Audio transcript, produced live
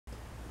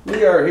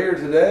We are here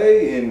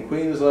today in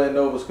Queensland,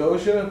 Nova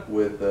Scotia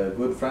with a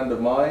good friend of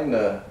mine,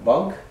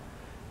 Bunk.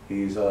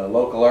 He's a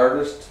local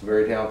artist,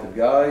 very talented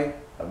guy.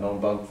 I've known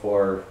Bunk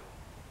for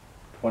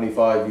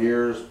 25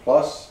 years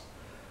plus.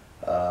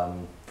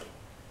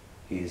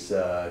 He's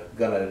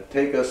going to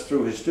take us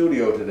through his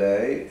studio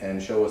today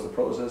and show us the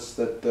process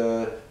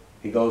that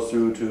he goes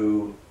through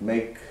to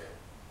make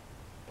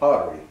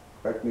pottery.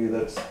 Correct me,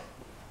 that's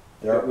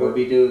the artwork. We'll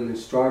be doing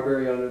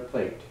strawberry on a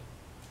plate.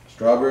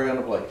 Strawberry on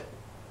a plate.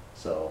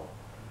 So,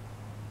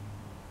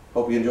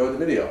 hope you enjoyed the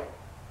video.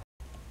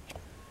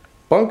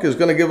 Bunk is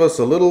going to give us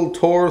a little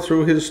tour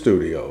through his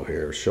studio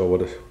here, show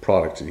what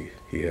products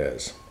he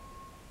has.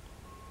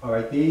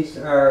 Alright, these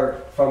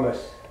are from a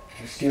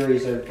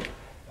series of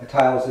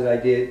tiles that I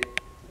did.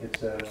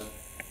 It's a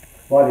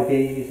lot of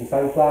daisies and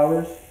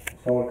sunflowers.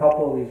 So a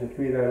couple, these are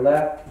three that are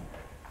left.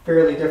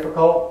 Fairly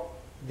difficult.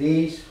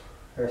 These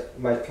are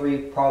my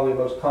three probably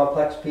most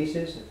complex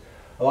pieces.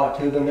 A lot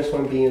to them, this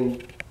one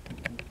being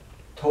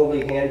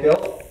totally hand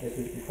built. This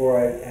is before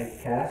I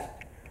cast.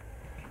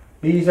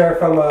 These are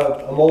from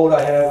a mold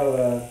I have of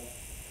a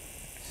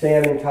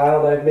salmon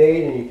tile that I've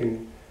made, and you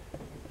can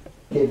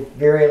get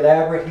very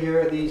elaborate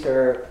here. These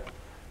are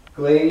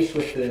glazed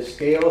with the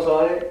scales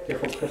on it,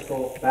 different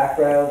crystal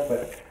backgrounds,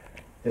 but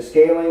the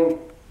scaling,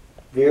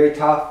 very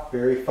tough,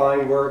 very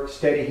fine work,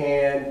 steady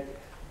hand.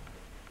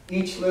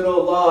 Each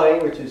little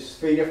line, which is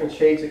three different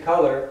shades of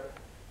color,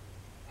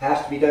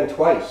 has to be done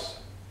twice.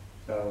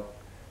 So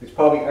it's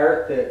probably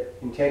art that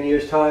in 10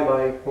 years time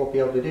I won't be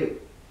able to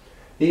do.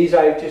 These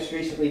I've just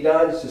recently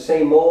done. It's the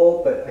same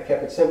mold, but I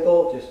kept it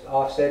simple, just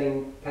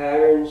offsetting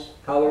patterns,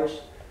 colors.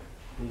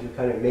 These are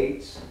kind of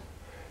mates.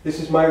 This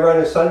is my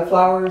run of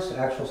sunflowers,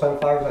 actual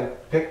sunflowers I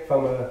picked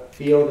from a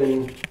field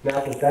in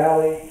Napa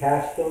Valley,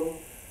 cast them.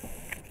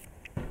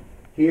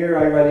 Here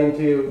I run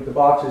into the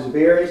boxes of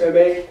berries I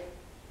make.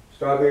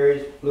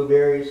 Strawberries,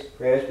 blueberries,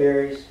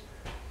 raspberries.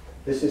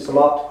 This is some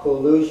optical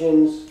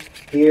illusions.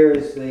 Here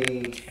is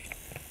the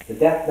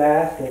death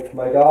mask of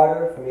my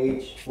daughter from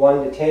age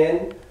 1 to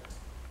 10.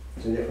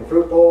 Some different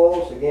fruit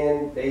bowls,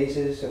 again,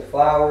 vases of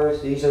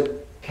flowers. These are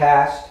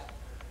cast.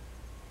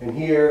 And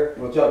here,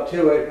 we'll jump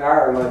to it,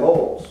 are my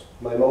molds.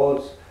 My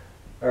molds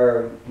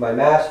are my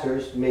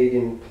masters made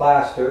in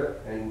plaster,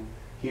 and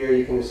here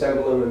you can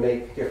assemble them and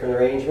make different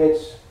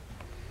arrangements.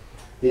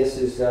 This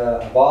is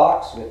a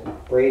box with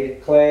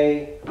braided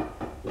clay,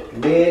 with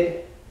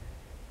lid.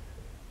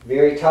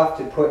 Very tough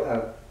to put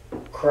a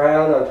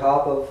crown on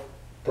top of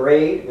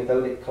braid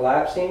without it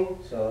collapsing,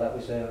 so that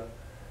was a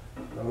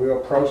real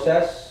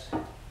process.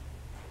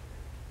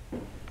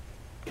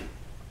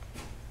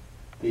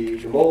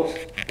 The molds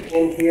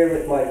in here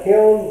with my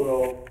kiln,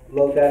 we'll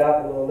load that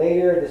up a little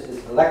later. This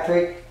is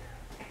electric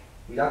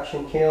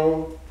reduction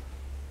kiln,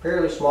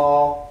 fairly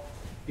small.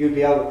 You'd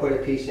be able to put a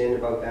piece in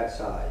about that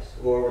size,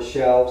 or with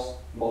shelves,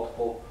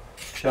 multiple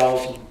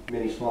shelves,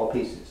 many small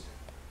pieces.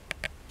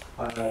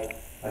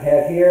 I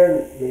have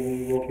here,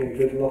 maybe you won't get a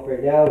good look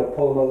right now, we'll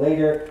pull them out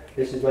later.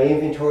 This is my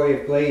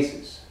inventory of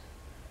glazes.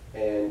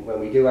 And when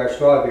we do our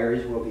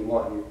strawberries, we'll be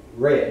wanting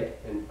red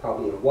and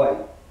probably a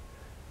white.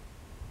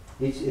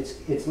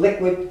 It's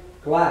liquid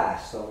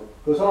glass, so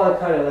it goes on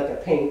kind of like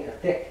a paint, a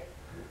thick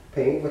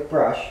paint with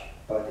brush,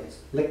 but it's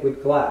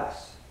liquid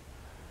glass.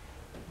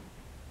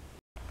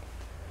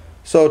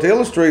 So to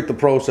illustrate the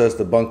process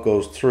that Bunk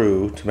goes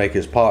through to make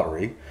his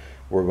pottery,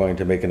 we're going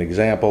to make an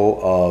example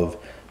of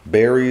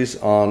berries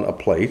on a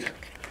plate.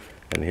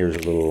 And here's a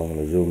little, I'm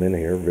going to zoom in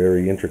here,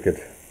 very intricate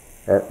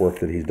artwork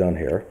that he's done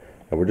here.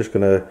 And we're just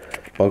going to,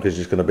 Bunk is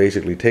just going to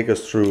basically take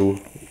us through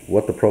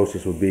what the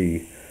process would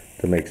be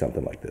to make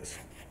something like this.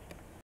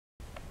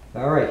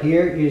 Alright,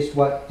 here is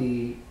what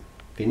the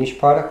finished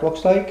product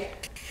looks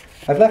like.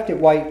 I've left it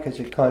white because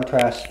it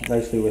contrasts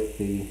nicely with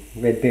the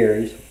red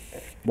berries.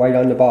 White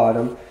on the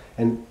bottom,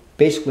 and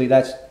basically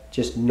that's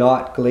just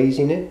not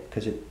glazing it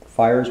because it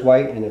fires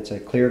white and it's a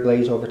clear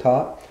glaze over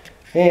top.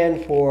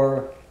 And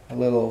for a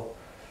little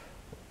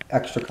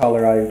extra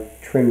color I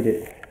trimmed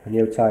it on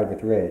the outside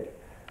with red.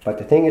 But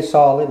the thing is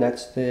solid, and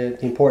that's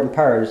the important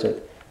part, is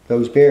that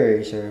those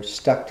berries are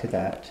stuck to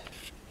that.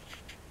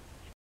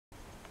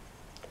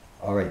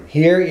 Alright,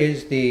 here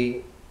is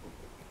the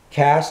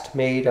cast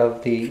made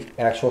of the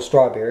actual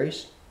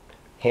strawberries,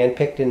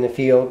 hand-picked in the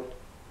field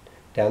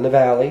down the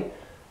valley,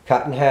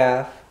 cut in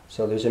half,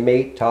 so there's a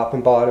mate top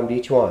and bottom to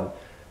each one.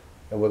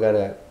 And we're going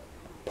to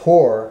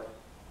pour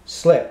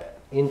slip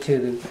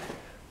into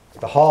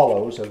the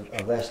hollows of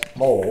this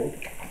mold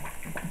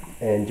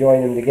and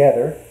join them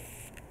together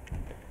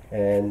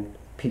and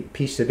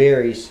piece the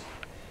berries,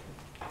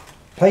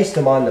 place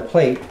them on the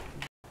plate.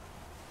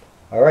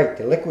 Alright,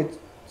 the liquid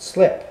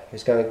slip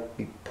is going to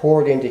be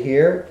poured into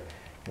here.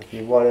 If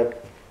you want to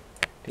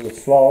do it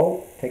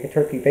slow, take a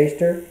turkey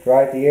baster,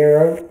 drive the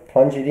air out,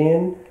 plunge it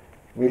in,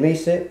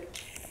 release it.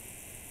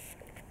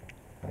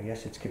 I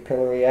guess it's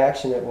capillary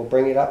action that will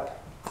bring it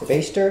up the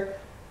baster,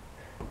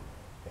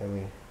 and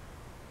we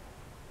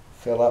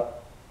fill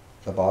up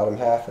the bottom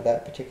half of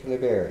that particular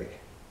berry.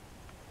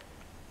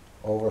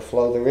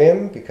 Overflow the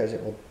rim because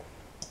it will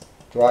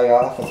dry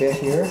off a bit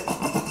here.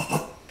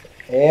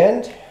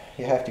 And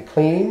you have to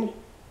clean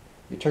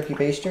your turkey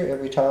baster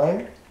every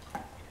time.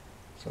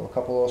 So a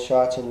couple little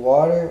shots in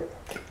water,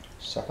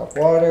 suck up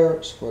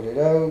water, squirt it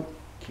out,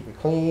 keep it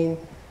clean,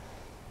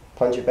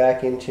 plunge it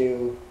back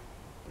into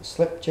the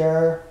slip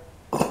jar.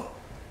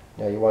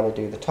 Now you want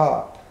to do the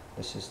top.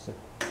 This is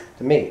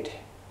the mate.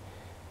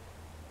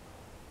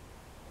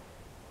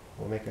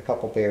 We'll make a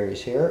couple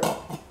berries here.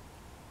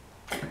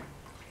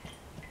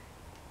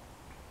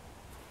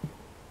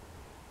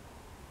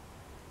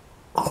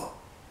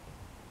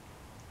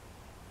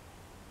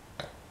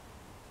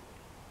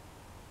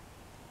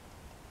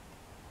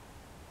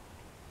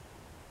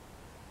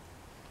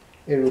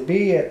 It will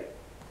be at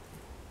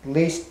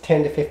least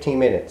 10 to 15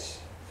 minutes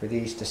for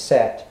these to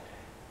set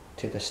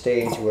to the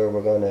stage where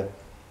we're going to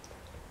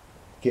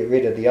get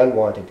rid of the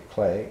unwanted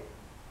clay,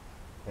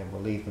 and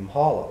we'll leave them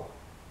hollow.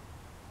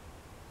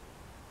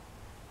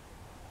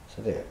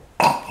 So there.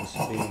 This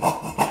will be,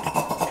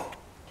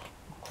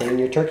 clean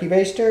your turkey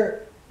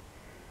baster,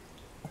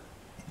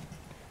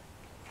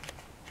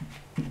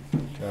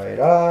 dry it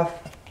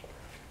off,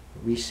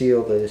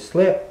 reseal the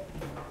slip,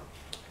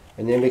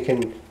 and then we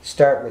can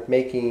start with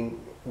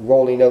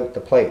rolling out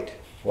the plate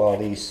while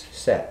these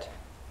set.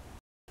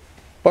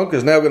 Bunk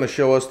is now going to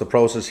show us the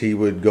process he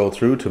would go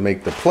through to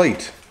make the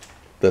plate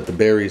that the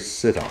berries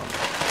sit on.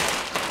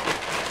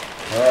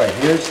 Alright,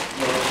 here's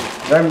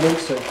the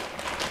remnants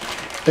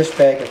of this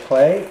bag of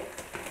clay.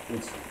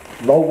 It's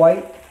low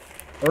white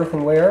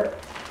earthenware. It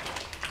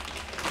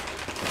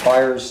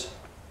fires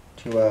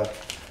to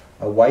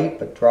a white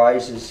but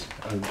dries as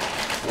a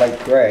light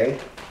gray.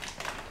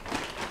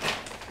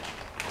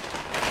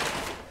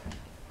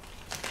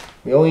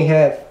 We only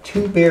have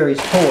 2 berries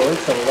poured,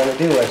 so we're going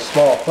to do a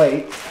small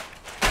plate.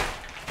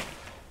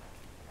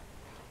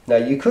 Now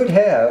you could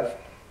have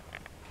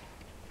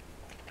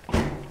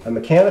a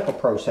mechanical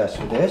process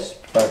for this,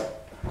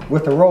 but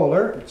with a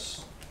roller,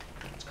 it's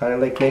kind of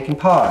like making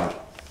pie.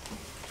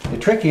 The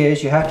trick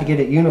is you have to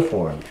get it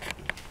uniform,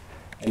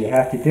 and you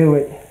have to do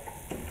it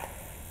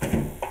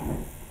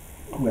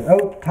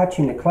without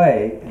touching the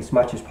clay as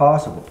much as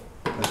possible.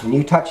 Because when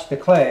you touch the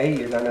clay,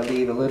 you're going to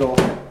leave a little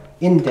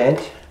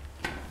indent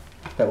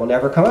that will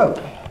never come out.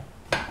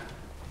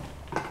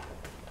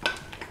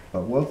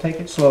 But we'll take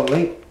it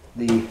slowly.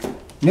 The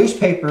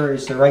newspaper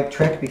is the right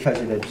trick because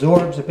it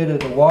absorbs a bit of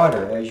the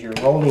water as you're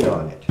rolling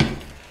on it.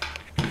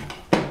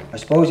 I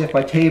suppose if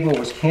my table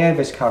was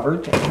canvas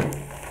covered,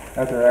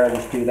 other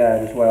artists do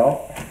that as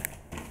well.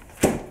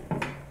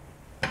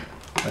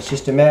 It's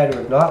just a matter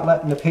of not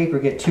letting the paper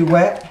get too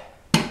wet,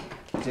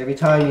 because every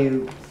time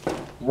you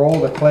roll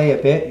the clay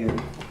a bit, you're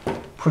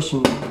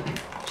pushing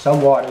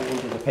some water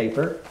into the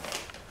paper.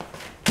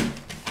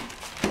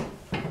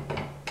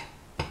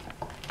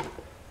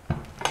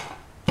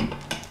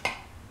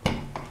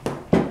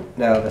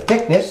 Now the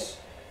thickness,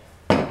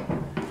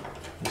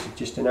 this is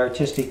just an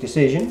artistic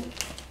decision,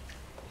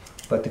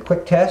 but the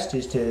quick test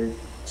is to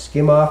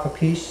skim off a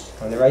piece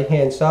on the right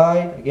hand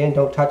side. Again,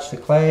 don't touch the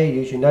clay,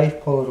 use your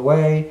knife, pull it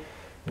away,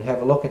 and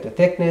have a look at the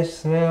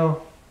thickness.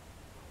 Now,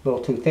 a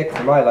little too thick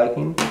for my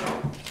liking,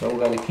 so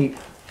we're going to keep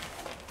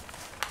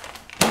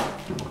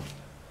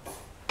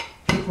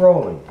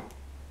rolling.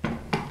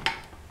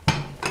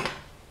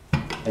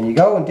 And you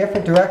go in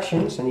different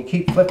directions and you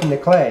keep flipping the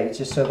clay,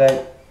 just so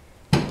that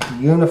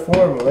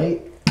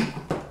uniformly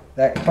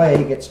that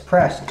clay gets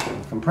pressed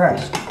and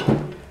compressed.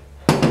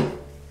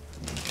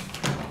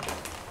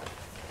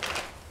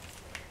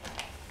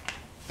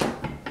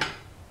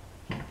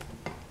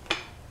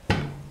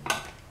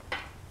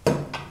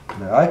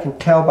 Now I can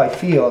tell by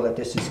feel that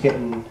this is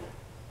getting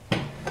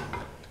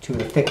to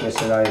the thickness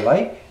that I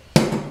like.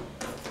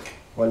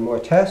 One more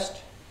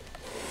test.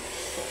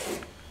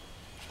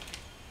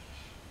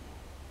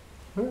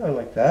 I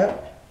like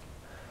that.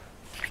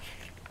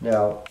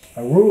 Now,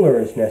 a ruler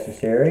is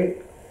necessary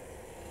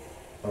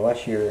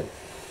unless you're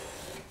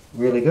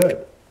really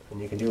good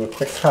and you can do a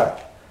quick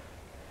cut.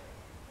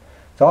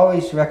 It's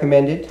always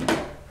recommended.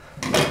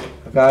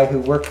 A guy who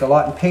worked a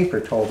lot in paper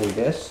told me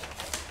this,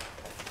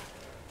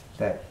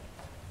 that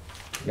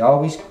you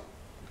always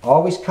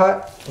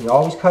cut, and you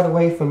always cut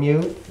away from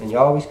you, and you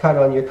always cut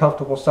on your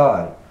comfortable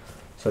side.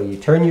 So you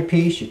turn your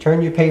piece, you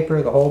turn your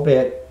paper, the whole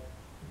bit.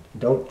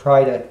 Don't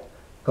try to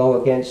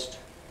go against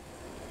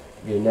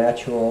your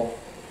natural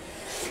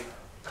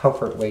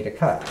comfort way to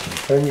cut.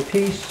 Turn your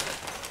piece.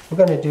 We're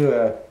going to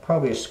do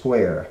probably a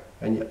square,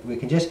 and we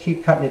can just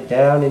keep cutting it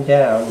down and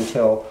down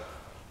until,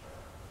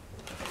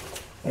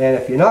 and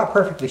if you're not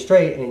perfectly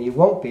straight, and you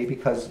won't be,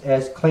 because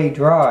as clay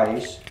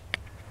dries,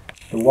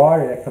 the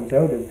water that comes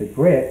out of the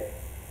grit,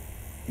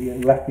 you're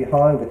left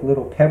behind with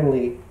little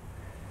pebbly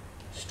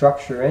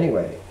structure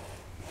anyway.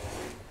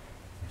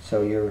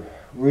 So your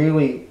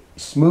really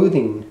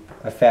smoothing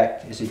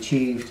effect is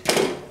achieved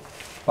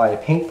by a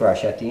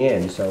paintbrush at the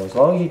end. So as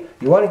long as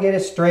you want to get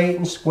it straight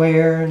and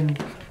square and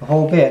the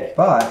whole bit,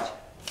 but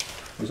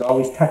there's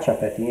always touch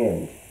up at the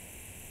end.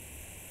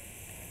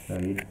 So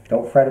you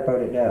don't fret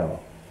about it now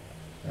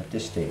at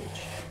this stage.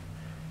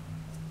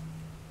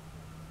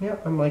 Yeah,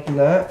 I'm liking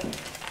that.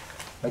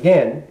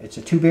 Again, it's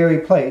a 2-berry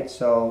plate,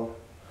 so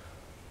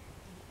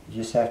you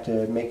just have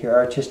to make your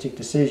artistic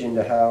decision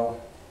to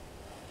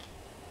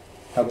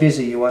how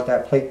busy you want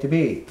that plate to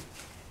be.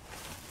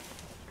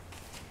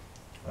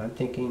 I'm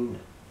thinking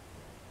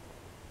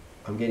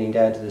I'm getting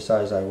down to the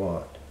size I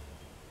want.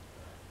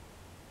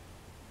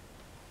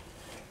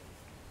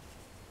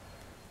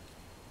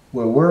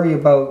 We'll worry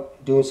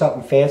about doing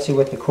something fancy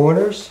with the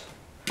corners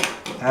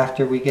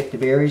after we get the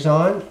berries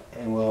on,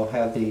 and we'll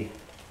have the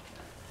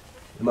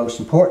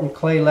most important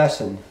clay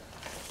lesson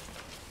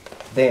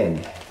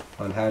then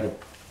on how to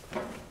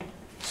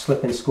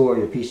slip and score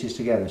your pieces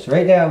together. So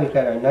right now we've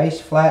got our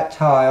nice flat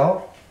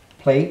tile,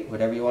 plate,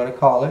 whatever you want to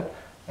call it,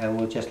 and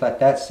we'll just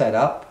let that set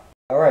up.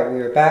 Alright,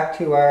 we're back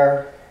to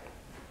our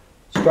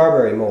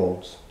strawberry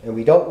molds, and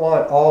we don't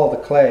want all the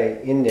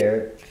clay in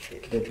there.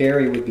 The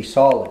berry would be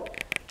solid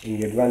and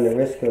you'd run the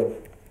risk of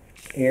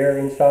air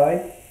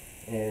inside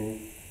and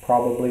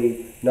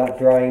probably not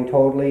drying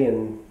totally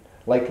and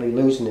likely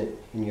losing it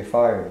in your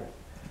firing.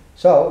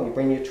 So you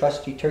bring your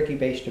trusty turkey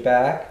baster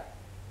back,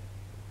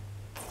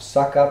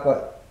 suck up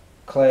what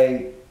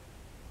clay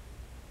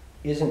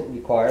isn't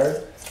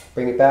required,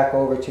 bring it back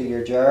over to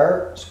your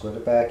jar, squirt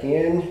it back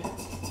in.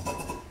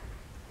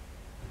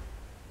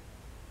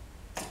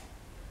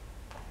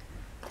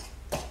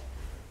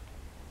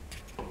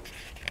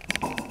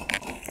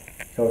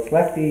 So it's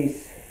left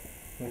these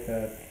with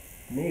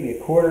maybe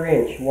a 1/4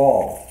 inch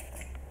wall.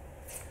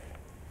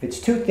 If it's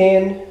too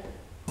thin,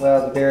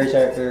 well, the berries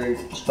aren't very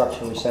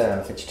structurally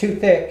sound. If it's too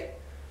thick,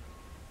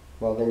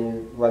 well, then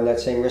you run that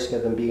same risk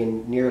of them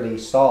being nearly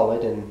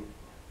solid and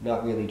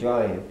not really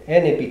drying.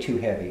 And it'd be too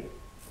heavy,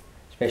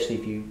 especially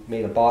if you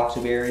made a box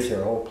of berries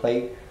or a whole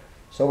plate.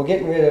 So we're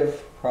getting rid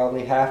of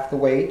probably half the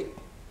weight,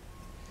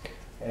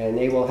 and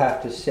they will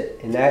have to sit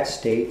in that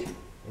state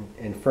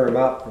and firm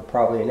up for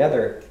probably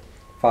another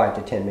 5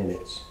 to 10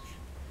 minutes.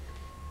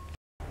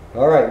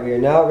 Alright, we are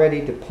now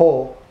ready to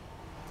pull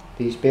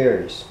these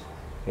berries.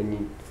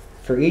 And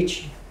for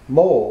each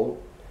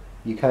mold,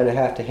 you kind of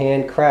have to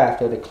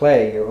handcraft out of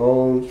clay your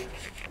own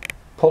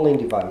pulling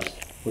device,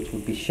 which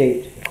would be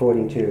shaped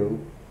according to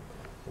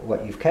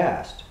what you've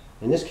cast.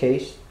 In this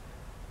case,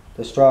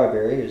 the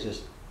strawberry is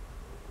this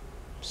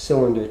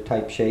cylinder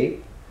type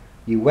shape.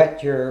 You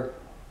wet your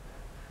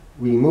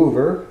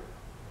remover,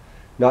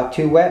 not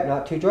too wet,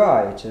 not too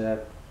dry. It's a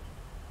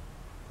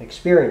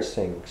experience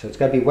thing. So it's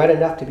got to be wet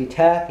enough to be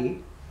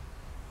tacky,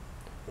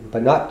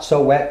 but not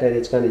so wet that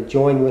it's going to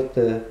join with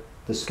the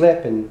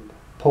slip and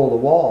pull the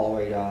wall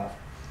right off.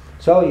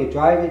 So you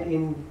drive it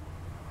in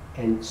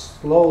and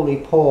slowly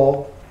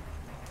pull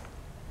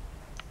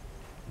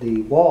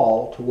the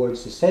wall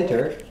towards the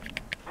center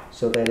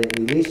so that it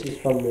releases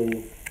from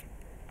the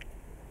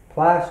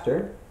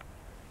plaster,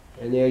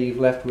 and there you've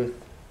left with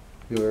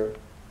your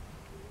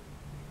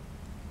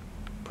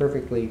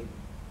perfectly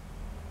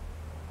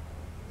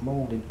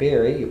molded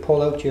berry. You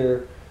pull out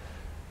your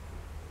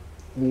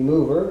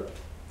remover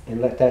and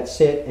let that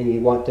sit, and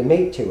you want to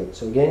mate to it.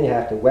 So again, you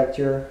have to wet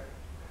your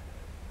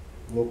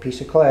little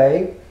piece of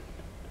clay,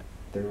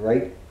 the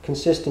right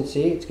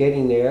consistency. It's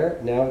getting there.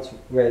 Now it's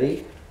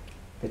ready.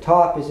 The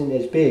top isn't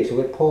as big, so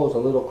it pulls a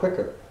little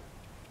quicker.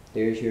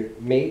 There's your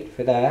mate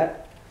for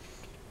that.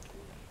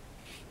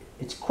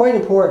 It's quite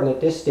important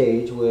at this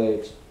stage where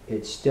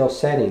it's still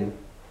setting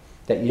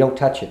that you don't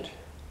touch it.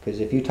 Because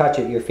if you touch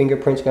it, your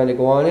fingerprint's going to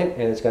go on it,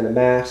 and it's going to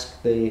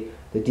mask the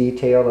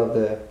detail of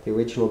the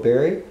original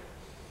berry.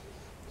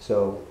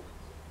 So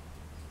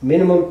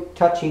minimum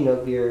touching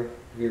of your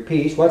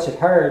piece. Once it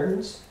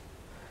hardens,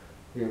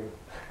 you're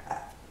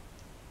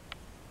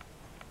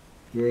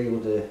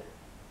able to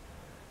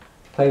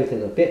play with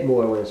it a bit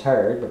more when it's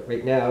hard, but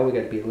right now we've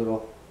got to be a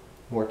little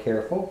more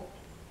careful.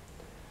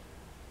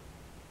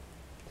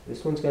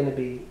 This one's going to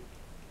be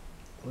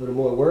a little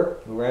more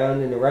work,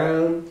 around and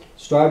around.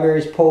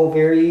 Strawberries pull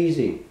very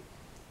easy.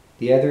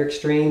 The other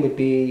extreme would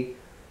be,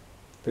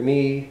 for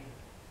me,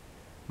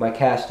 my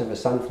cast of a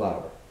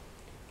sunflower.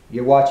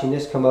 You're watching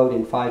this come out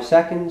in 5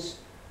 seconds.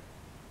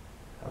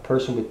 A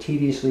person would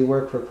tediously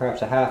work for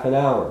perhaps a half an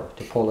hour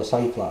to pull a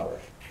sunflower.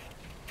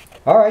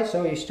 Alright,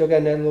 so you still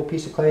got another little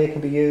piece of clay that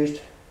can be used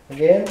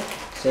again.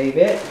 Save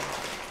it.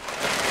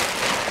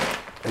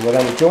 And we're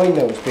going to join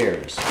those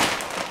berries.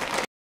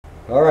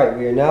 Alright,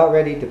 we are now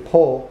ready to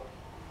pull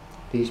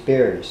these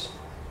berries.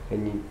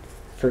 And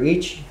for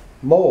each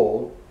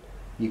mold,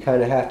 you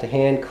kind of have to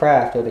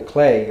handcraft out of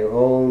clay your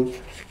own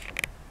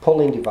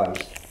pulling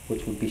device,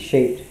 which would be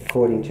shaped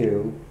according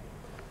to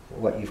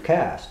what you've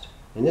cast.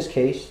 In this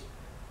case,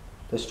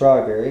 the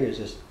strawberry is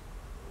this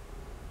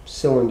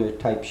cylinder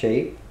type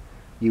shape.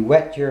 You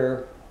wet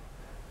your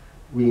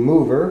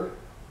remover,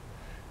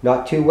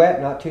 not too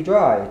wet, not too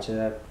dry. It's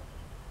a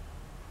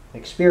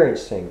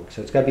experience thing.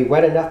 So it's got to be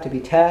wet enough to be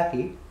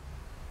tacky,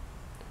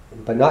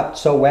 but not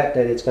so wet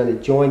that it's going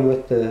to join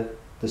with the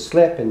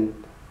slip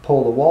and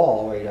pull the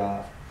wall right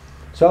off.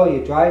 So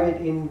you drive it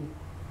in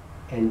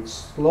and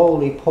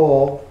slowly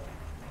pull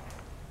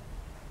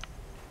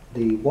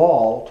the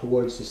wall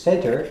towards the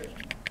center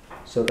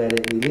so that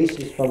it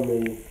releases from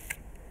the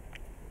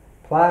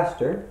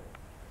plaster,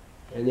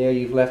 and there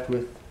you've left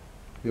with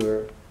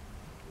your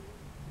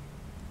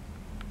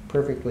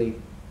perfectly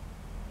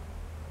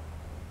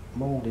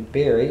molded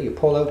berry. You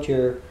pull out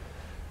your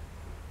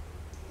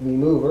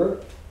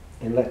remover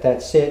and let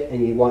that sit,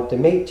 and you want to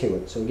mate to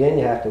it. So again,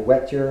 you have to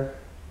wet your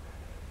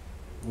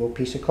little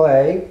piece of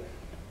clay,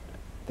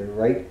 the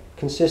right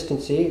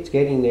consistency. It's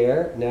getting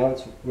there. Now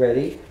it's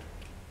ready.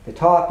 The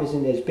top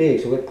isn't as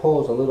big, so it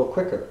pulls a little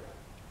quicker.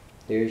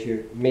 There's your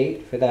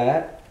mate for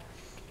that.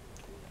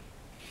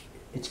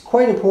 It's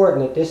quite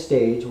important at this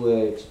stage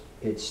where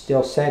it's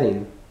still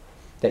setting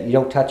that you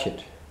don't touch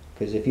it,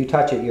 because if you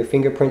touch it, your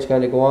fingerprint's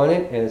going to go on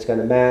it and it's going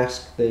to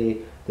mask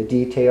the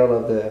detail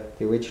of the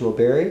original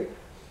berry.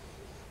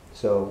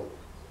 So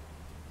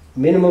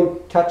minimum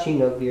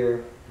touching of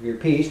your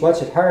piece.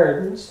 Once it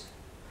hardens,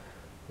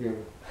 you're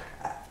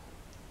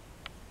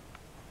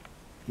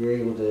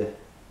able to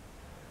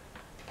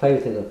play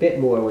with it a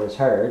bit more when it's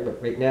hard,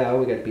 but right now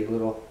we got to be a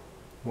little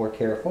more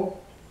careful.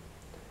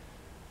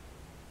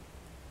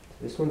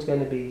 This one's going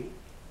to be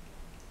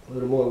a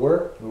little more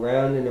work,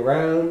 around and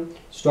around.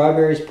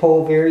 Strawberries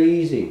pull very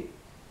easy.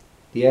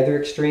 The other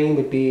extreme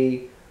would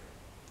be,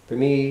 for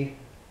me,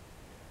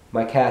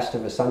 my cast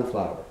of a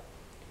sunflower.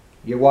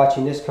 You're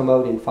watching this come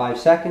out in 5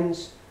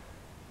 seconds.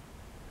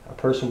 A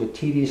person would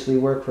tediously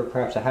work for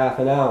perhaps a half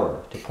an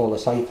hour to pull a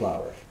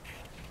sunflower.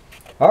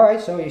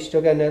 Alright, so you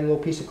still got another little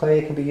piece of clay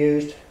that can be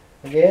used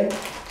again.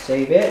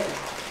 Save it.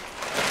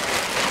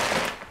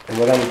 And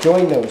we're going to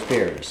join those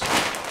berries.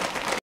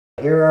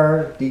 Here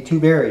are the two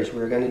berries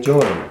we're going to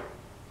join.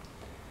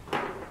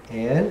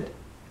 And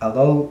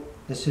although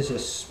this is a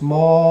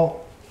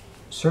small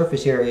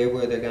surface area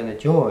where they're going to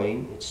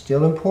join, it's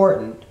still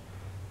important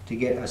to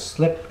get a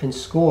slip and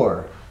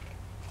score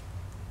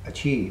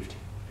achieved.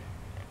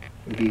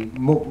 It would be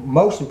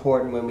most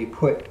important when we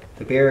put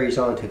the berries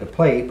onto the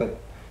plate, but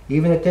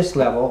even at this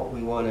level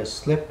we want to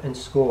slip and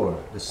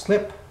score. The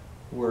slip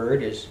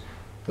word is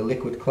the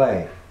liquid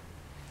clay.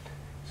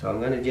 So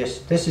I'm going to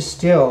this is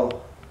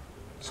still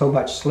so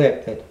much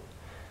slip that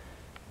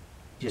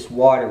just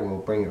water will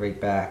bring it right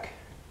back.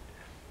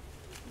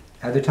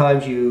 Other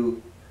times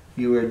you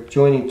were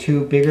joining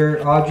two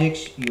bigger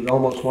objects, you'd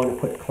almost want to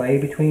put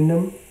clay between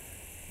them.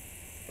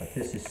 But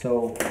this is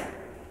so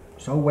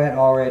wet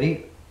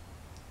already.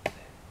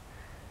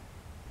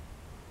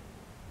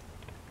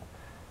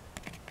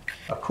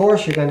 Of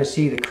course you're going to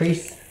see the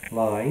crease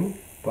line,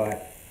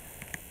 but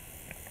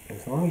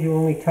as long as you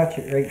only touch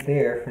it right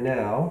there for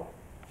now,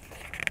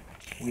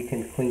 we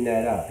can clean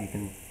that up. You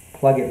can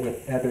plug it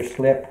with other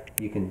slip,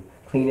 you can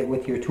clean it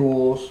with your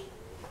tools.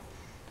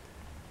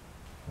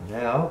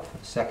 Now, for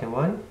the second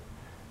one,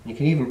 you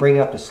can even bring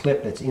up the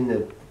slip that's in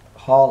the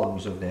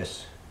hollows of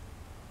this.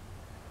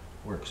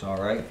 Works all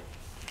right.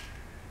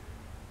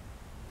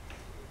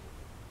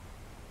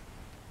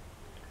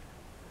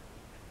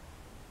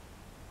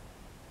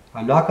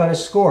 I'm not going to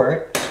score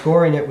it.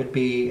 Scoring it would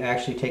be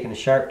actually taking a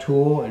sharp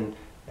tool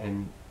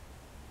and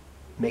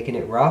making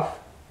it rough.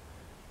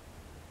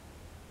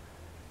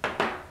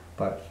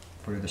 But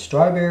for the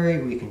strawberry,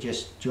 we can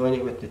just join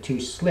it with the two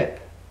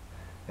slip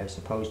as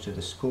opposed to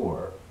the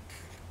score,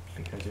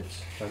 because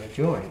it's going to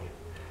join.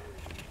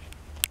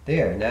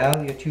 There,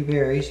 now your two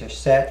berries are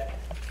set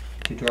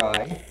to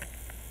dry.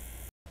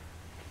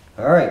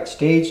 Alright,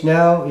 stage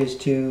now is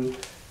to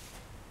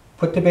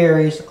put the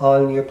berries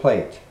on your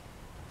plate.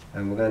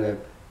 And we're going to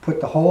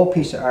put the whole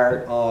piece of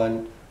art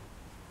on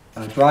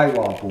a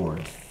drywall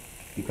board,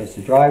 because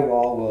the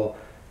drywall will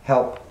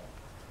help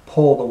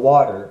pull the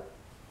water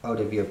out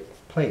of your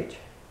plate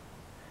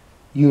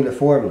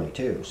uniformly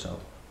too. So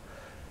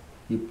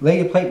you lay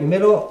your plate in the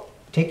middle,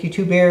 take your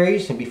two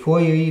berries, and before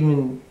you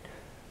even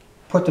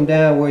put them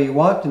down where you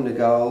want them to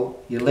go,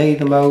 you lay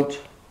them out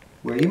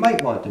where you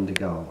might want them to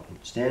go.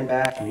 Stand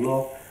back and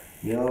look,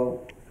 you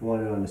know, if you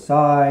want it on the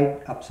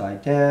side,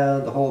 upside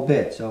down, the whole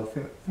bit. So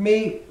for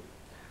me,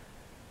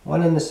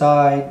 one on the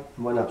side,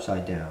 one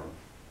upside down.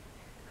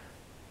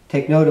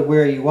 Take note of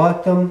where you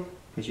want them,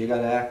 because you're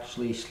going to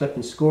actually slip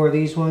and score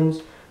these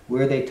ones.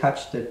 Where they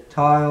touch the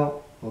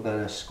tile, we're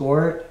going to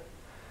score it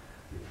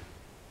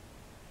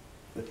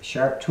with a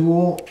sharp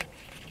tool.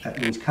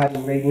 That means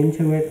cutting right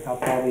into it. I'll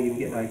probably even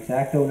get my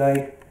X-Acto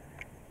knife,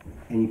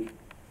 and you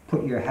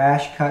put your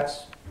hash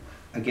cuts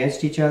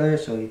against each other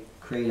so you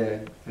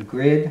create a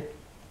grid.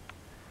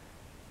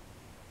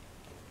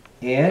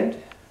 And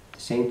the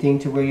same thing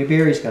to where your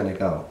berry's going to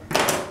go.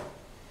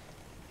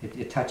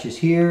 It touches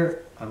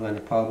here. I'm going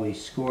to probably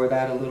score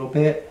that a little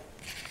bit.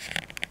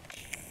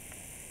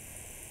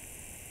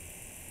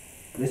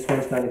 This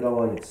one's going to go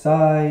on its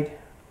side.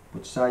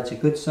 Which side's a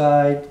good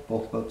side?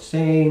 Both about the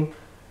same.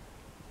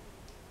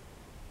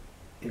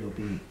 It'll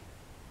be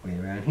right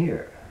around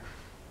here.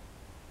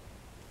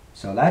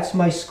 So that's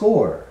my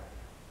score.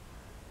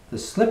 The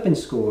slip and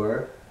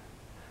score,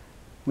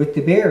 with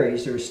the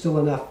berries, there is still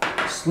enough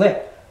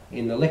slip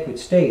in the liquid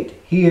state.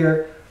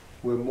 Here,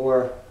 we're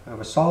more of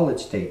a solid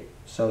state.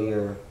 So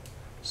your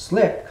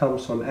slip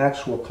comes from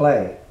actual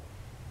clay.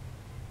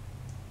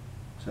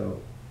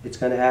 So it's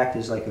going to act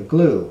as like a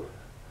glue.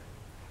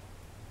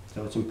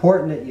 So it's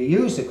important that you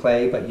use the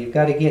clay, but you've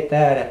got to get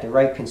that at the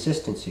right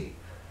consistency.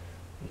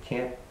 You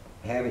can't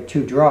have it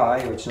too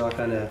dry or it's not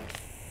going to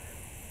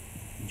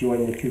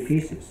join the two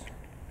pieces.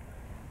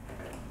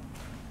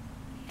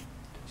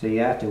 So you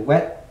have to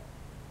wet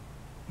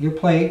your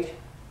plate,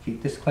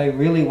 keep this clay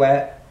really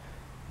wet,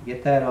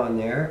 get that on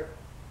there.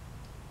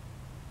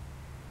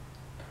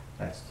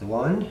 That's the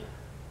one.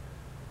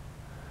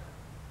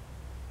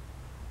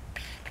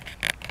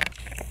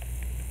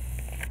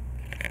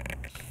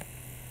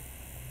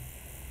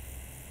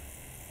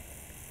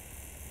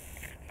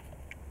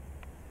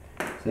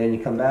 So then you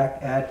come back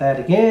at that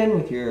again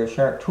with your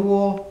sharp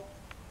tool,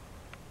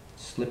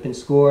 slip and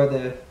score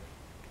the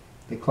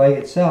clay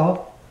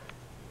itself.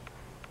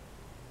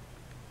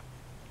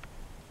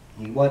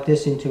 You want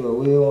this into a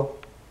real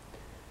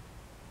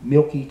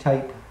milky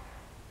type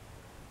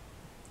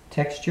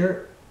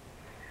texture.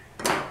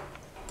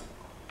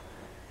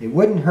 It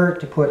wouldn't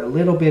hurt to put a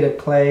little bit of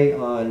clay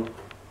on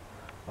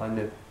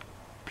the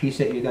piece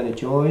that you're going to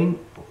join.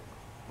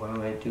 What I'm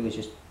going to do is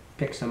just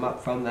pick some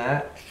up from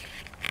that.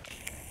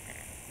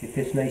 Get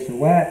this nice and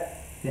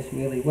wet, this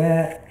really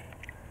wet.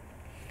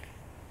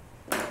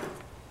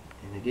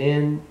 And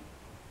again,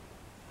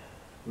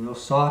 real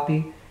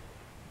soppy.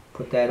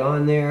 Put that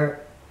on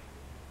there.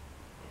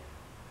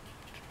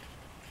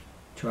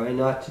 Try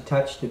not to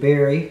touch the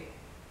berry.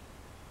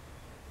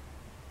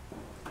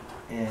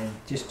 And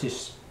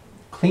just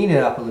clean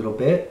it up a little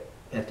bit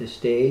at this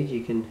stage.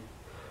 You can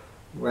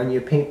run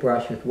your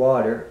paintbrush with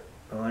water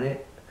on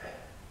it.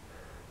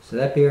 So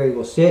that berry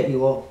will sit. You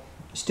will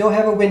still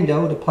have a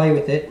window to play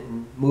with it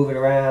and move it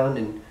around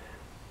and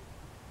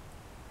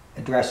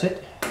address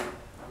it,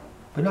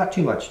 but not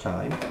too much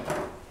time.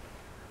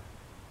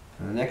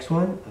 And the next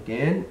one,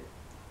 again,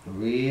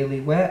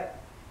 really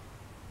wet.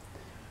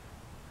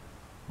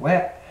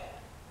 Wet.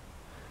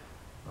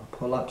 I'll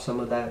pull up some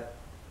of that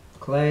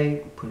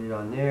clay, put it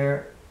on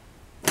there.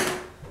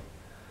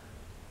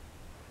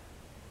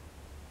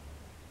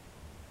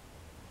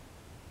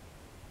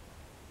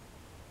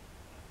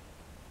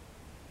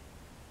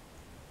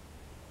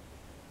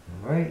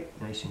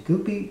 Alright, nice and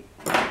goopy.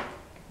 A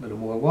little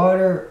more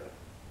water.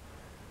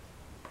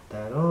 Put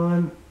that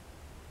on.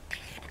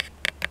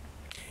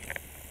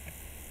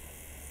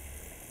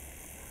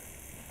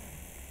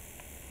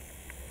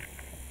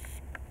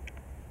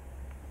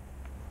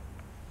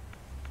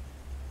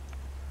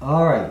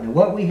 Alright, now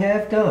what we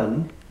have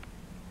done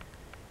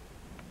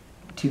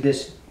to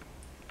this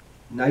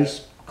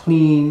nice,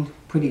 clean,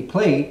 pretty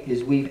plate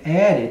is we've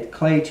added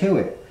clay to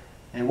it.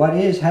 And what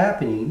is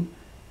happening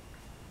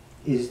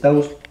is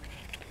those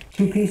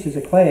two pieces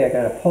of clay I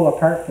got to pull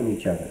apart from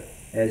each other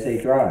as they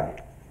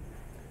dry.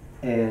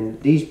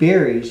 And these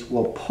berries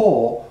will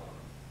pull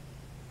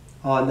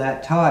on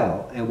that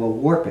tile and will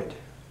warp it.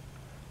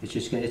 It's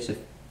a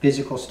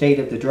physical state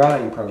of the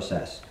drying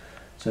process.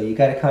 So you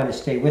got to kind of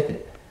stay with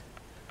it.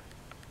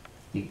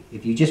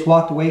 If you just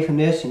walked away from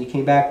this and you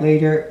came back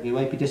later, you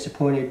might be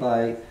disappointed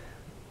by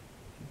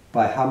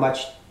how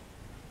much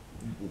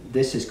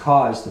this has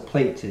caused the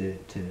plate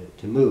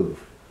to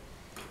move.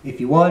 If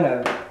you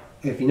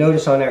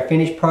notice on our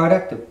finished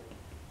product, the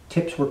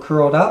tips were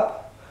curled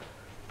up.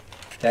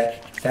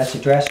 That's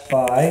addressed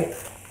by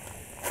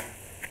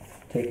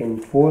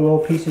taking 4 little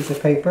pieces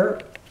of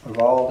paper of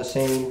all the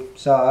same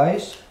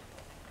size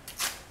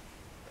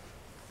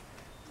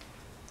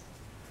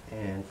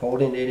and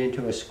folding it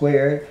into a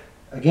square.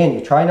 Again,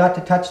 you try not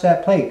to touch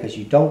that plate because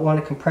you don't want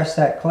to compress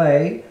that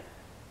clay.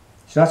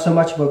 It's not so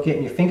much about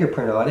getting your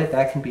fingerprint on it,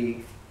 that can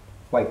be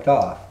wiped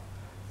off.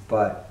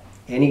 But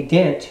any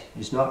dent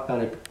is not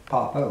going to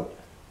pop out.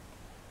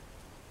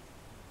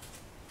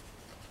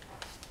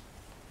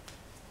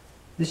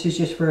 This is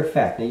just for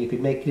effect. Now you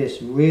could make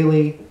this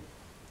really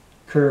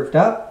curved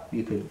up.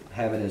 You could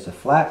have it as a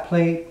flat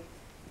plate.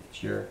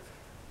 It's your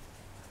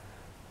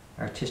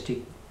artistic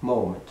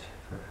moment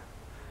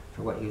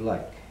for what you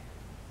like.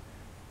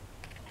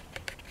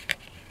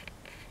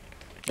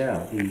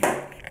 Now,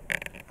 the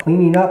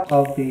cleaning up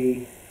of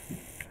the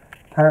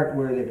part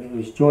where it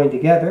was joined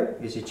together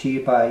is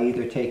achieved by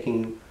either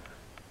taking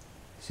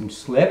some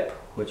slip,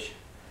 which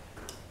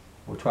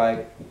we'll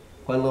try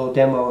one little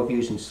demo of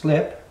using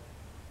slip,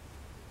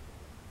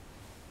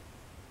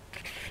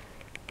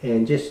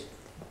 and just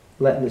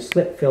letting the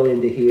slip fill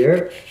into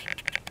here,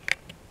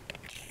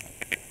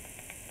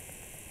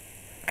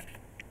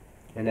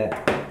 and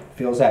that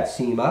fills that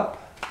seam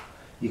up.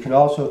 You can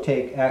also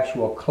take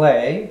actual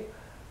clay,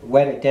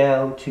 wet it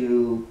down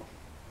to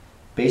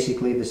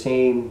basically the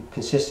same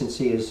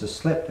consistency as the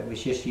slip that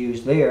was just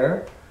used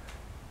there.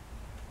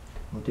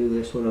 We'll do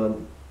this one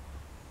on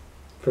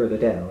further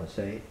down, let's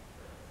say.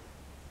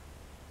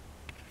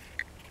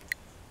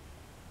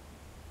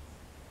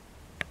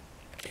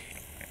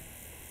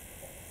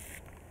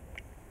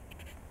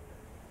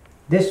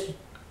 This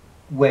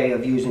way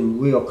of using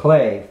real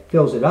clay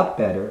fills it up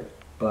better,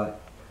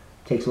 but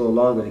takes a little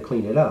longer to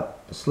clean it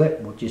up. The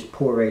slip will just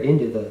pour right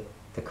into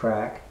the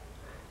crack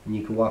and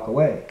you can walk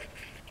away.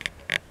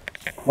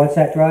 Once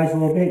that dries a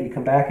little bit, you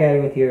come back at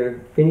it with your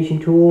finishing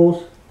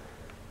tools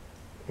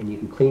and you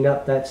can clean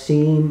up that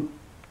seam,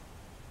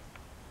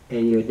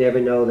 and you would never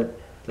know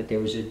that there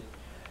was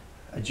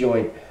a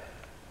joint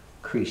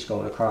crease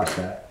going across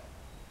that.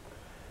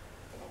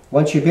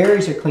 Once your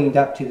berries are cleaned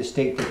up to the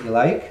state that you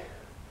like,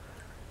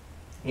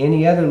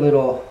 any other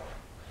little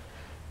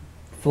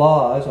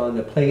flaws on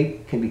the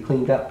plate can be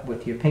cleaned up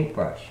with your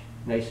paintbrush.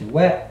 Nice and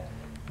wet,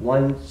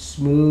 one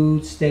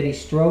smooth, steady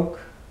stroke,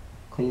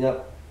 clean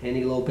up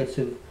any little bits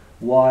of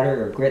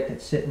water or grit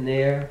that's sitting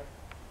there.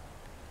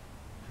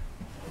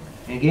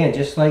 And again,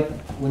 just like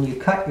when you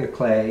cut your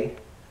clay,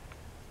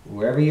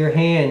 wherever your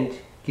hand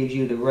gives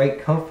you the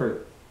right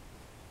comfort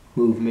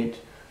movement,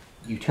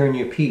 you turn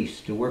your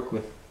piece to work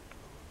with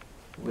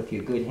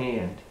your good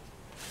hand.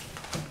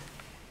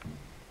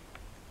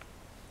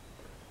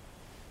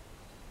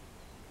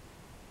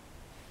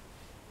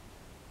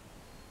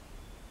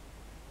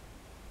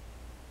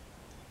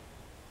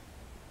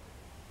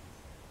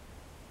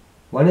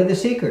 One of the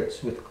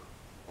secrets with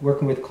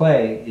working with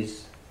clay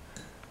is,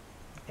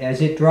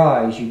 as it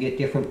dries, you get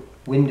different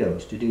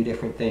windows to do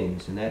different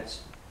things, and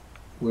that's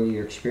where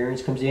your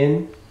experience comes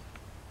in.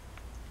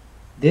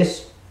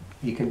 This,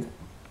 you can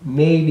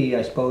maybe,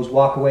 I suppose,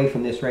 walk away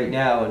from this right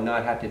now and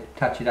not have to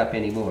touch it up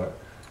anymore.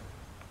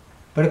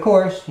 But of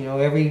course, you know,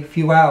 every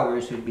few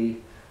hours would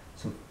be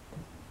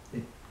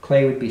the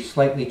clay would be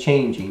slightly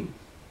changing.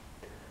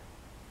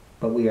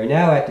 But we are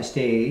now at the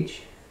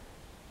stage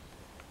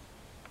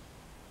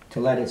to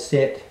let it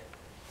sit.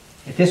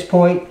 At this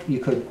point, you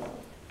could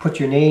put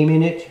your name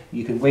in it.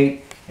 You can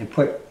wait and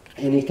put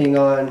anything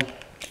on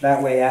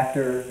that way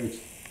after it's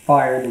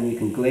fired, and you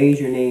can glaze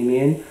your name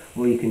in,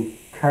 or you can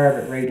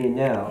carve it right in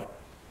now.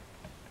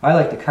 I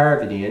like to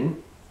carve it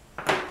in,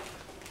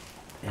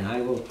 and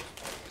I will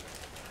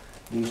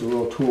use a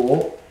little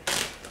tool.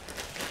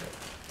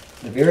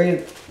 The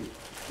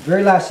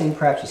very last thing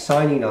perhaps is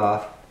signing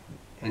off,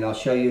 and I'll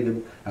show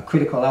you a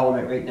critical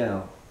element right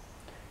now.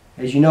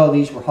 As you know,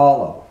 these were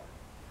hollow.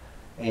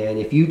 And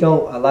if you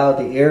don't allow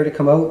the air to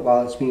come out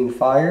while it's being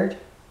fired,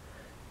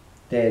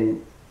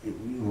 then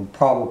you will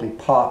probably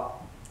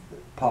pop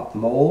the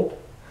mold.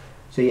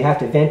 So you have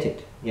to vent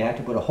it. You have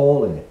to put a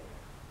hole in it.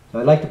 So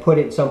I'd like to put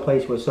it in some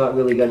place where it's not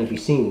really going to be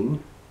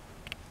seen.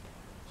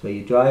 So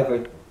you drive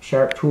a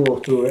sharp tool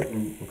through it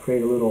and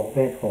create a little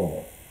vent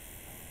hole.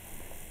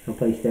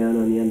 Someplace down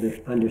on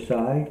the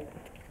underside.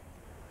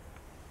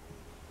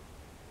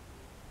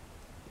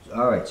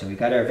 Alright, so we've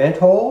got our vent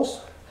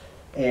holes.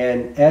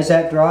 And as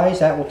that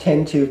dries, that will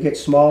tend to get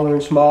smaller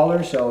and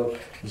smaller, so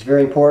it's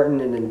very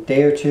important in a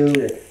day or two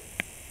to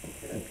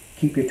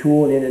keep your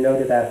tool in and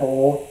out of that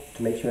hole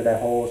to make sure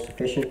that hole is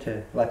sufficient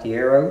to let the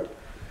air out.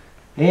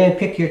 And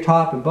pick your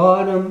top and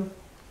bottom.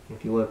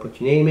 If you want to put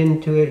your name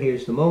into it,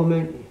 here's the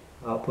moment.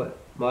 I'll put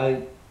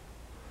my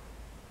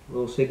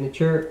little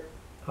signature.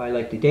 I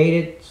like to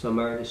date it. Some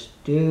artists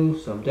do,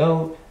 some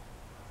don't.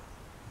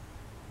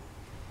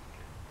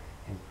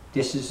 And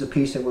this is the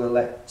piece that we'll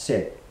let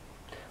sit.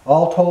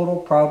 All total,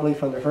 probably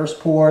from the first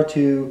pour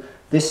to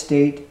this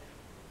state,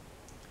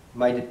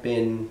 might have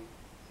been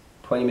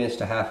 20 minutes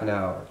to half an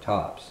hour,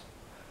 tops.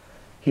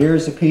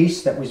 Here's a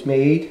piece that was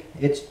made.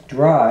 It's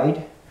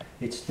dried.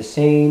 It's the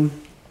same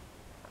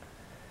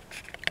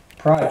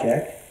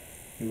project.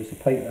 It was a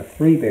plate of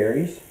 3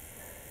 berries.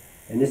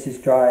 And this is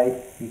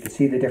dried. You can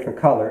see the different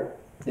color.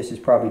 This is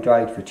probably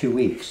dried for 2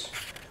 weeks.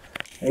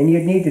 And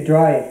you'd need to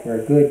dry it for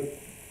a good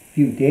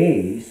few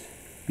days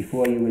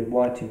before you would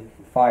want to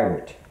fire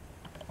it.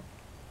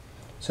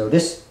 So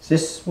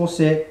this will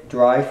sit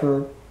dry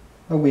for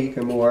a week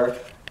or more,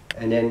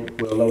 and then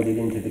we'll load it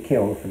into the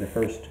kiln for the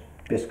first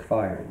bisque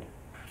firing.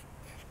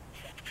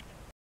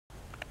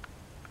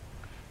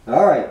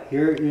 Alright,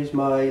 here is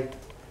my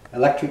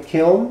electric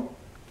kiln,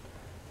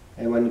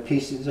 and when the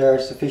pieces are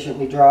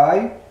sufficiently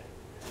dry,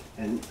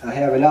 and I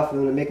have enough of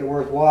them to make it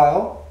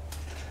worthwhile,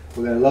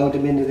 we're going to load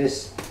them into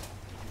this.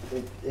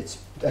 It's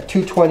a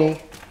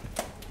 220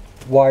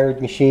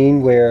 wired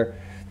machine where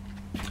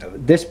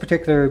this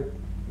particular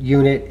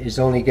unit is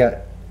only got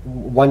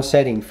one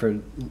setting for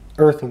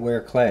earthenware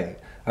clay.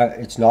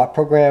 It's not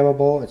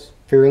programmable, it's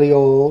fairly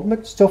old,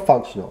 but still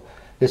functional.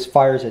 This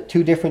fires at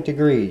 2 different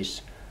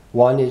degrees.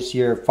 One is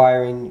you're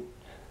firing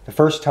the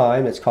first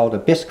time, it's called a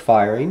bisque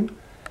firing.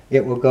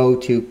 It will go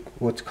to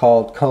what's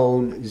called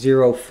cone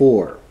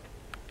 04.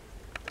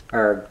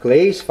 Our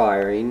glaze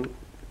firing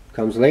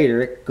comes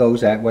later, it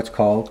goes at what's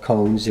called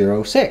cone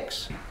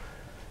 06.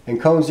 And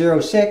cone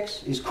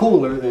 06 is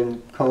cooler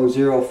than cone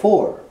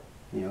 04.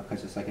 You know,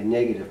 because it's like a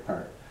negative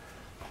part.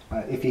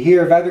 If you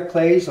hear of other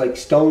clays like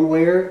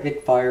stoneware,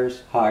 it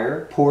fires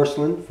higher.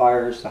 Porcelain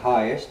fires the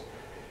highest.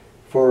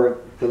 For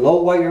the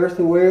low white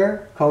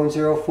earthenware, cone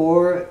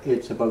 04,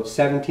 it's about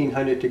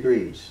 1700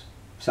 degrees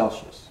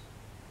Celsius.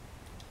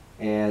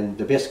 And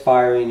the bisque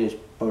firing is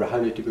about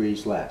 100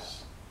 degrees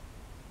less.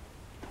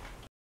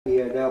 We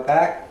are now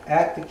back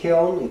at the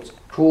kiln. It's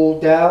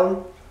cooled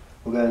down.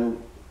 We're going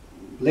to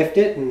lift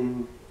it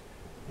and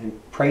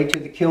pray to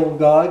the kiln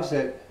gods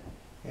that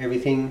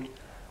everything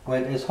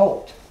went as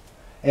hoped.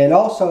 And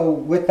also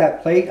with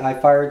that plate I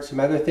fired some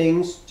other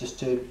things just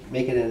to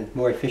make it a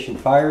more efficient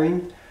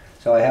firing.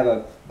 So I have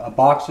a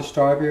box of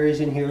strawberries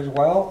in here as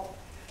well.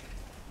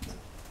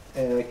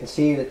 And I can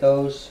see that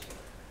those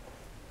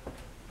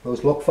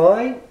look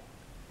fine.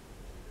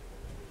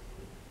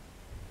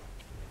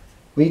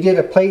 We did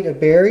a plate of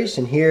berries,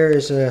 and here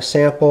is a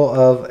sample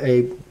of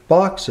a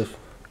box of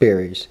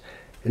berries.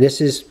 And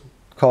this is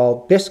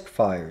called bisque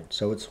fired.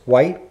 So it's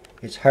white,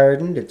 it's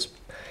hardened,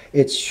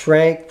 it's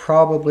shrank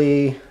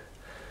probably,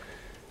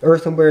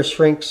 earthenware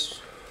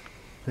shrinks,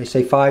 they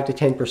say 5 to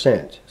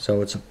 10%.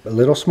 So it's a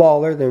little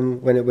smaller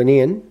than when it went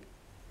in.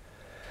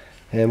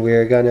 And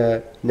we're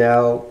gonna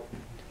now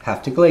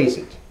have to glaze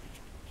it.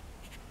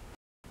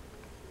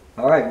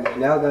 Alright, we're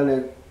now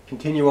gonna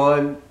continue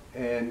on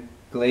and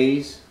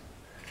glaze,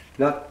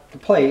 not the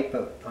plate,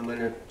 but I'm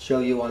gonna show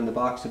you on the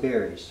box of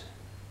berries.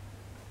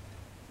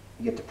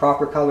 You get the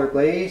proper color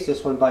glaze.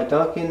 This one by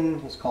Duncan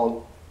is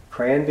called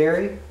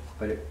cranberry,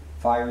 but it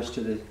fires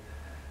to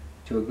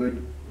a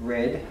good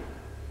red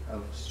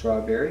of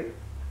strawberry.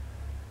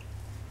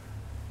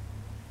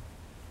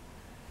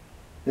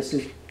 This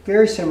is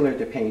very similar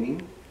to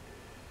painting,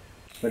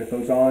 but it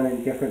goes on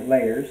in different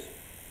layers.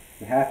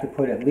 You have to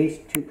put at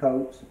least 2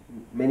 coats.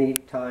 Many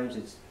times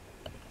it's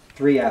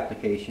 3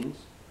 applications.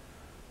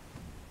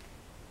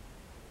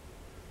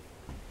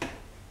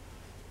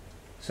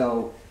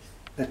 So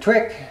the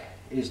trick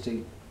is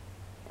to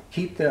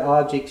keep the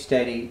object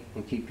steady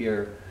and keep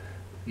your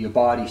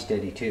body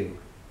steady too.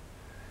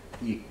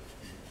 You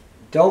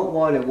don't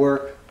want to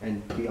work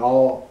and be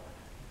all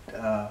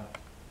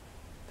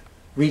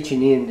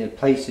reaching in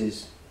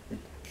places.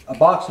 A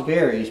box of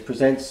berries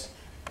presents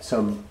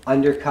some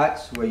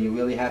undercuts where you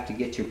really have to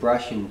get your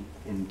brush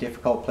in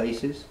difficult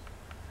places.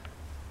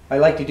 I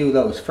like to do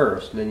those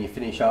first, and then you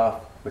finish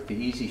off with the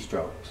easy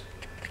strokes.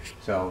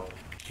 So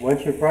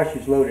once your brush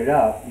is loaded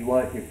up, you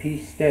want your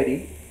piece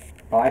steady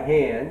by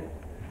hand,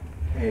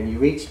 and you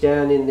reach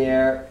down in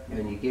there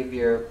and you give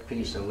your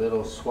piece a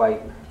little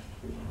swipe.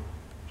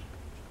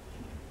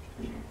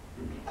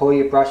 Pull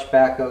your brush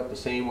back out the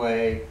same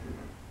way.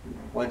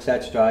 Once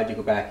that's dried, you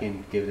go back in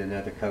and give it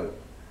another coat.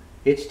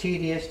 It's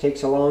tedious,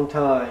 takes a long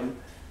time.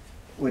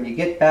 When you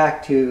get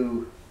back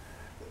to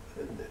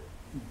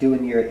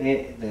doing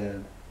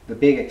the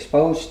big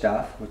exposed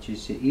stuff, which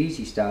is the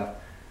easy stuff,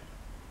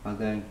 I'm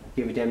going to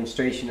give a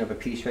demonstration of a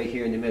piece right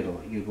here in the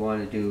middle. You'd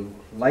want to do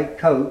light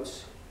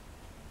coats.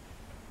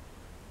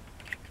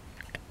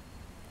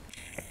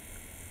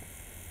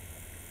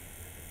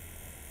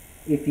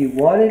 If you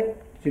wanted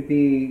to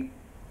be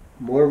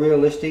more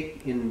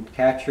realistic in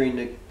capturing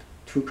the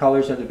true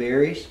colors of the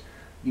berries,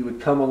 you would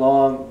come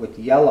along with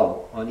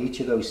yellow on each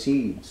of those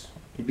seeds.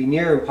 It'd be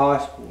near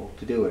impossible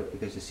to do it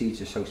because the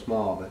seeds are so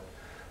small, but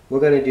we're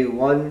going to do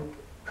 1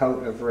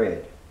 coat of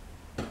red.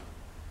 And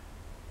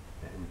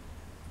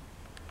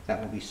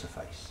that will be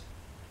suffice.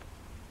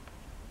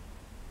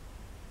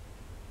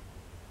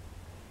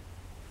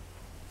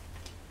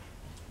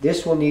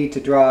 This will need to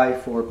dry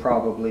for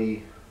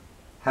probably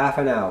half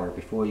an hour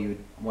before you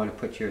want to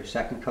put your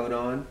second coat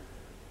on.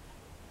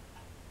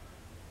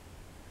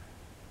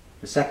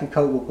 The second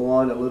coat will go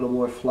on a little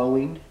more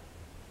flowing.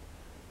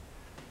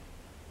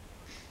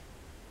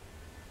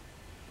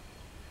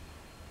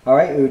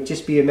 Alright, it would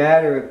just be a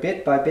matter of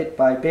bit by bit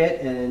by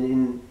bit, and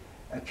in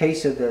a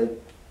case of the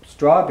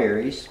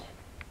strawberries,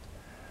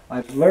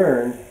 I've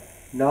learned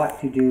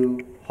not to do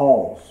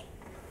hulls.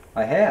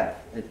 I have.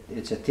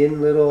 It's a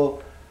thin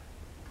little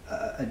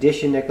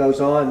addition that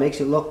goes on, makes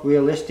it look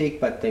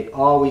realistic, but they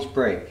always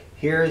break.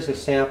 Here is a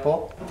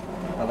sample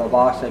of a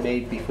box I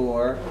made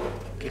before.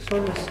 This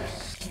one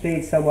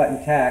stayed somewhat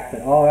intact,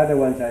 but all other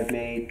ones I've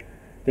made,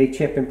 they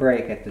chip and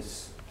break at the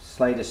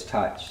slightest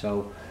touch.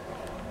 So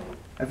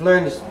I've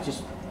learned it's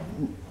just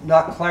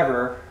not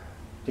clever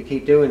to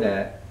keep doing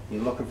that.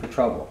 You're looking for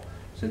trouble.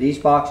 So these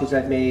boxes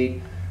I've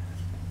made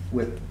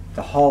with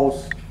the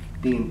hulls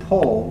being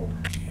pulled,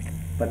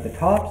 but the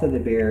tops of the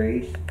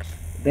berries,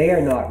 they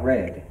are not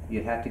red.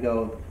 You have to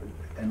go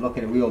and look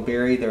at a real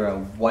berry. They're a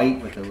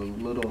white with a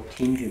little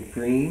tinge of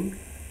green.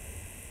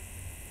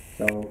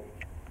 So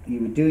you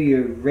would do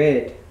your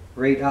red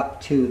right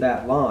up to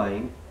that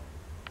line,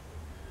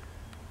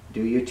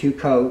 do your 2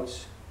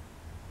 coats,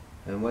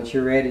 and once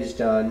your red is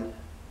done,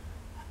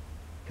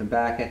 come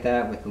back at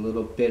that with a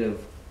little bit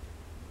of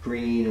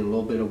green and a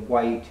little bit of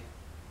white.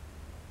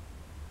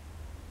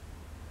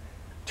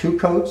 2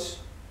 coats.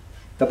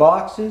 The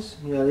boxes,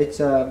 you know, it's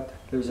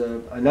there's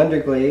an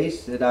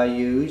underglaze that I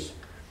use.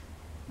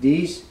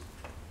 These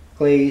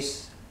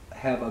glaze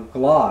have a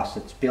gloss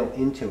that's built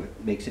into it.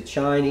 It makes it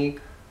shiny,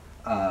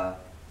 a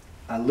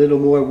little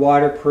more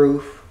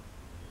waterproof,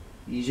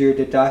 easier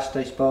to dust,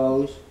 I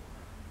suppose.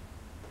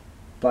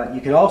 But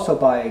you can also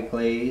buy a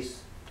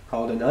glaze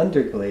called an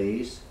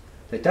underglaze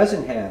that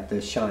doesn't have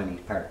the shiny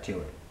part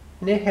to it.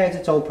 And it has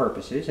its own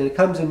purposes, and it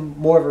comes in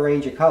more of a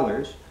range of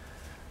colors.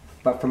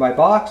 But for my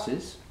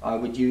boxes, I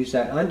would use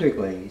that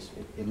underglaze.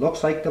 It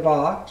looks like the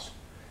box,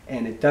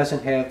 and it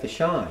doesn't have the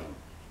shine.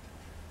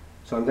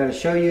 So I'm going to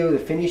show you the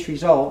finished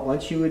result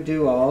once you would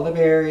do all the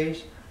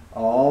berries,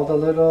 all the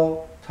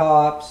little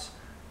tops,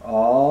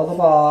 all the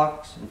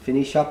box, and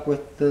finish up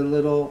with the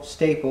little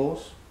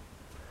staples.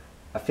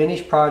 A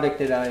finished product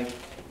that I've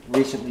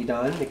recently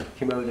done, it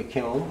came out of the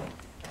kiln,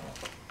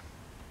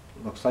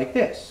 looks like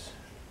this.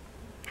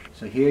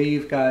 So here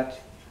you've got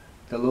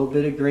the little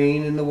bit of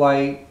green and the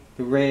white,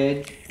 the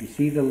red. You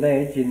see the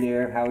ledge in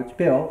there, how it's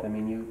built. I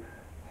mean, you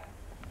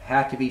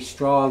have to be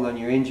strong on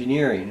your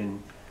engineering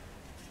and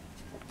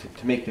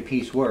to make the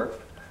piece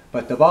work.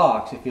 But the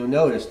box, if you'll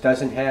notice,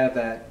 doesn't have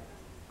that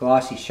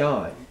glossy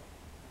shine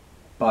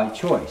by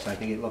choice. I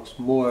think it looks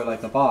more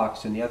like a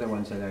box than the other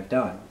ones that I've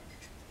done.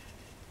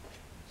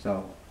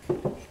 So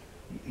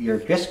your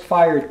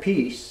bisque-fired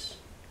piece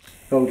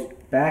goes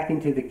back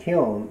into the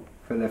kiln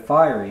for the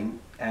firing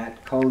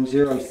at cone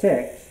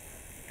 06.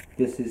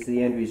 This is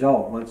the end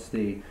result. Once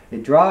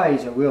it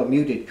dries a real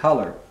muted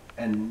color,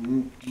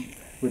 and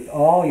with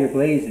all your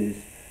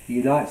glazes,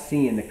 you're not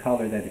seeing the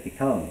color that it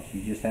becomes.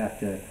 You just have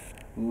to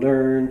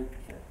learn,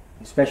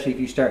 especially if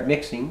you start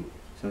mixing.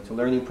 So it's a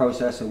learning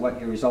process of what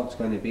your result's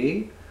going to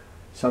be.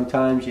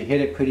 Sometimes you hit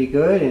it pretty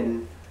good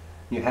and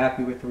you're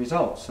happy with the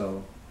results.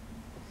 So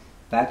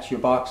that's your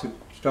box of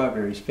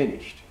strawberries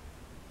finished.